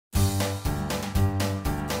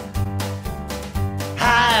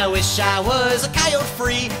wish I was a coyote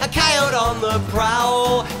free, a coyote on the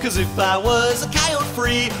prowl. 'Cause if I was a coyote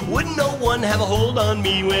free, wouldn't no one have a hold on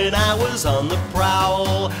me when I was on the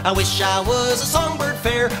prowl. I wish I was a songbird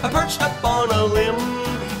fair, perched up on a limb.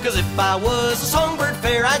 'Cause if I was a songbird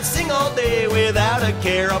fair, I'd sing all day without a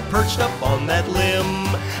care, perched up on that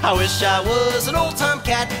limb. I wish I was an old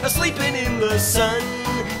tomcat, sleeping in the sun.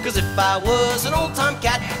 'Cause if I was an old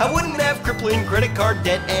tomcat, I wouldn't have crippling credit card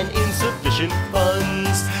debt and insufficient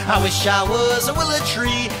funds. I wish I was a willow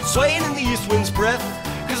tree, swaying in the east wind's breath.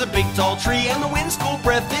 'Cause a big tall tree and the wind's cool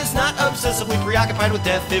breath is not obsessively preoccupied with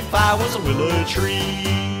death if I was a willow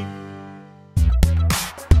tree.